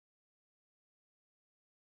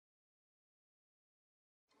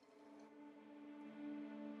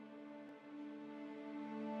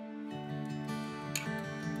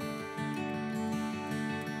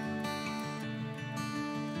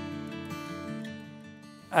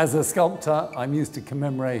As a sculptor, I'm used to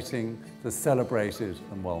commemorating the celebrated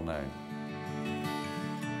and well-known.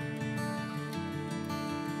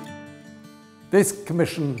 This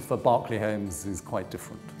commission for Berkeley homes is quite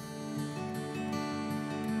different.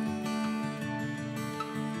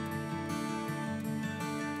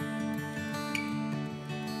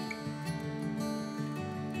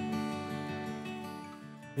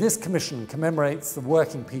 This commission commemorates the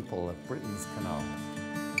working people of Britain's canals.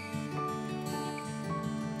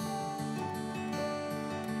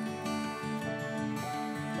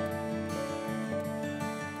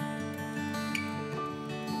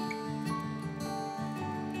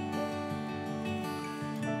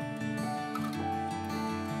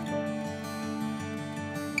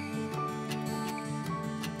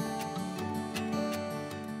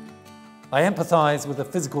 I empathise with the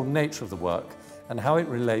physical nature of the work and how it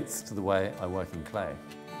relates to the way I work in clay.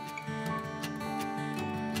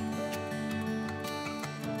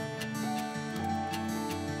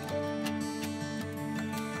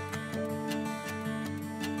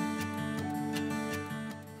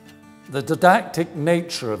 The didactic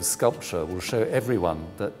nature of sculpture will show everyone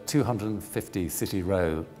that 250 City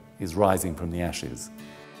Row is rising from the ashes.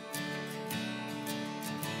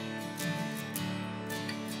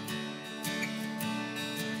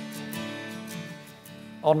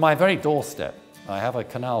 On my very doorstep, I have a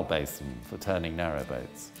canal basin for turning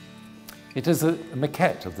narrowboats. It is a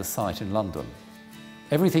maquette of the site in London.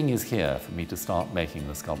 Everything is here for me to start making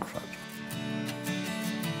the sculpture.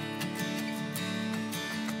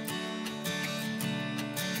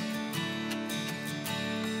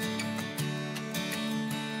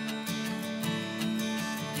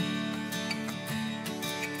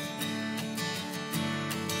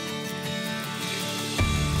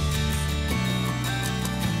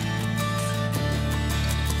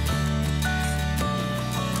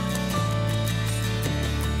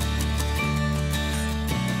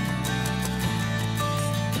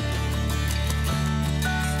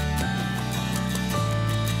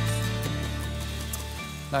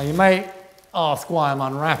 Now you may ask why I'm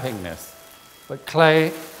unwrapping this, but clay,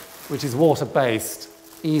 which is water-based,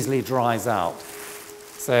 easily dries out.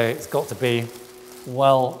 So it's got to be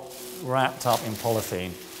well wrapped up in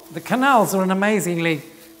polythene. The canals are an amazingly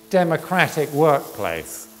democratic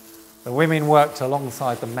workplace. The women worked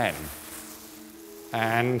alongside the men.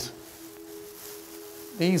 And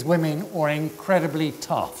these women were incredibly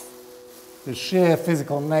tough. The sheer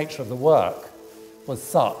physical nature of the work was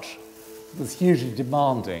such was hugely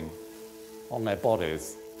demanding on their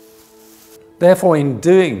bodies. Therefore, in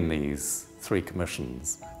doing these three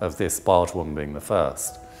commissions, of this barge woman being the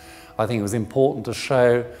first, I think it was important to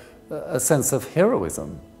show a sense of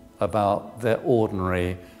heroism about their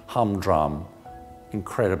ordinary, humdrum,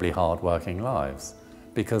 incredibly hard-working lives,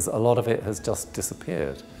 because a lot of it has just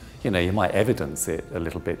disappeared. You know, you might evidence it a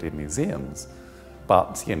little bit in museums,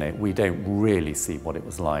 but you know, we don't really see what it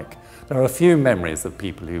was like. There are a few memories of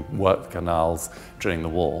people who worked canals during the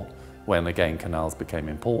war, when again canals became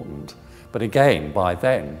important. But again, by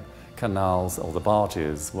then, canals or the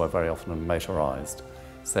barges were very often motorised,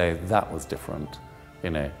 so that was different.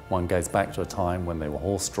 You know, one goes back to a time when they were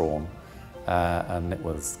horse-drawn, and it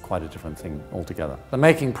was quite a different thing altogether. The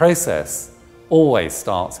making process always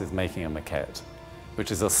starts with making a maquette,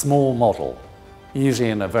 which is a small model, usually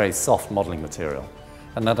in a very soft modelling material,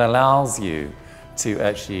 and that allows you to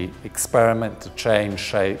actually experiment, to change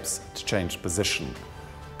shapes, to change position.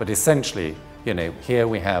 But essentially, you know, here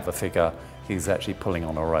we have a figure who's actually pulling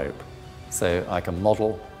on a rope. So I can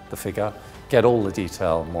model the figure, get all the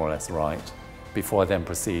detail more or less right, before I then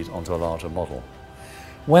proceed onto a larger model.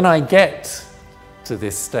 When I get to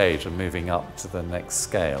this stage of moving up to the next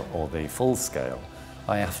scale, or the full scale,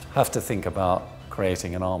 I have to think about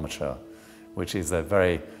creating an armature, which is a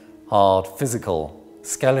very hard physical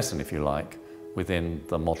skeleton, if you like, within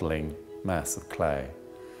the modelling mass of clay.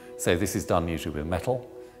 So this is done usually with metal.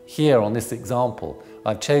 Here on this example,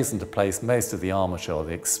 I've chosen to place most of the armature, or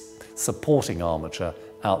the supporting armature,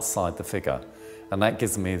 outside the figure. And that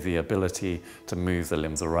gives me the ability to move the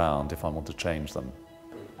limbs around if I want to change them.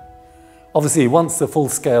 Obviously, once the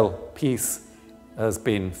full-scale piece has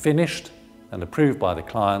been finished and approved by the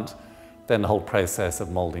client, then the whole process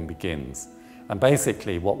of moulding begins. And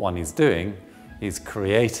basically what one is doing is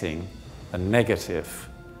creating a negative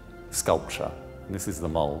sculpture. And this is the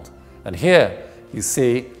mould. And here you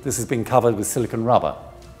see this has been covered with silicone rubber.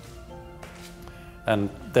 And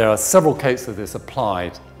there are several coats of this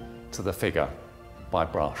applied to the figure by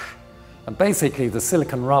brush. And basically the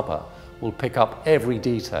silicone rubber will pick up every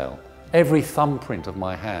detail. Every thumbprint of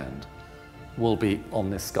my hand will be on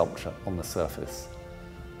this sculpture, on the surface.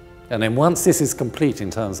 And then once this is complete in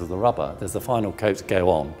terms of the rubber, there's a final coat to go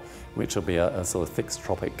on, which will be a sort of fixed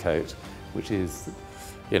tropic coat, which is,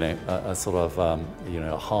 a sort of,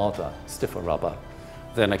 a harder, stiffer rubber.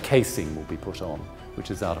 Then a casing will be put on,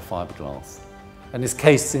 which is out of fiberglass. And this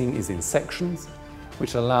casing is in sections,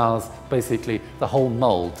 which allows basically the whole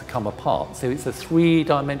mold to come apart. So it's a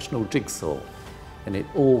three-dimensional jigsaw, and it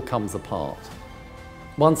all comes apart.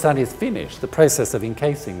 Once that is finished, the process of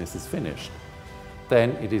encasing this is finished.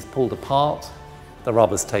 Then it is pulled apart, the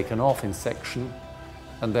rubber's taken off in section,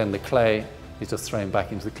 and then the clay is just thrown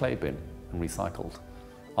back into the clay bin and recycled.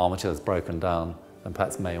 Armature is broken down and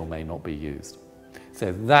perhaps may or may not be used.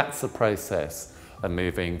 So that's the process of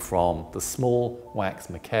moving from the small wax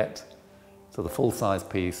maquette to the full-size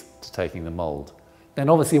piece to taking the mould. Then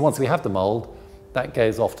obviously once we have the mould, that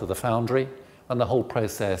goes off to the foundry and the whole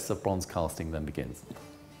process of bronze casting then begins.